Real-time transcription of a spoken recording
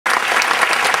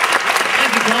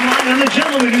And the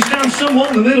gentleman who stands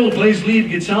somewhat in the middle plays lead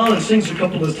guitar and sings a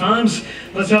couple of times.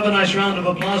 Let's have a nice round of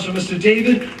applause for Mr.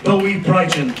 David Bowie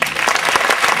Brighton.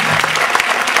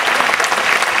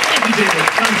 Thank you, David.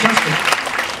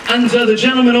 Fantastic. And the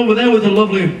gentleman over there with the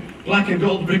lovely black and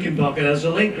gold Rickenbacker as the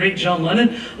late, great John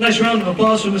Lennon. Nice round of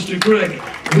applause for Mr. Greg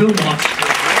Wilmot.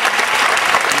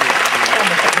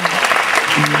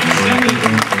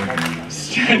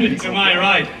 Standing to my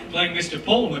right, playing Mr.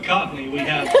 Paul McCartney, we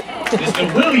have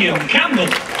Mr. William Campbell.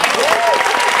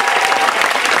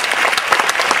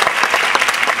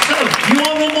 So, you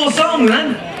want one more song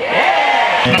then? Yeah!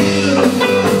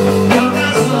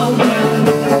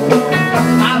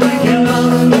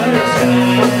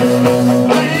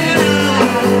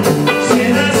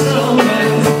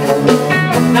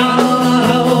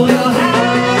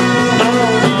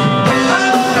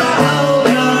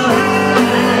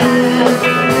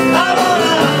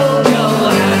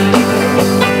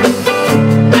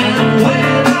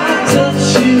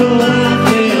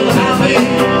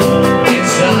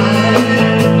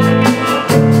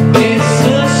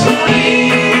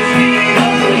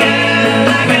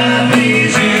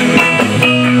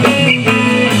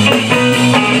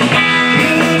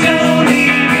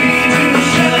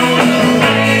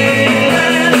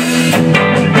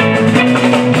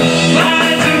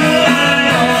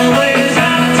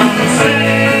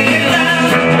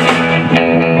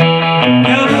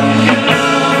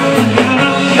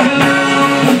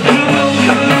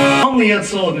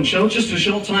 Show just a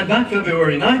short time back,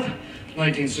 February 9th,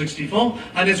 1964,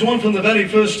 and it's one from the very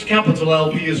first Capitol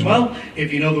LP as well.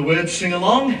 If you know the words, sing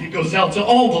along. It goes out to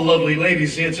all the lovely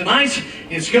ladies here tonight.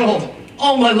 It's called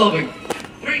All My Loving.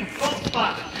 3, 4,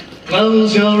 5.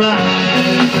 Close your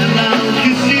eyes and I'll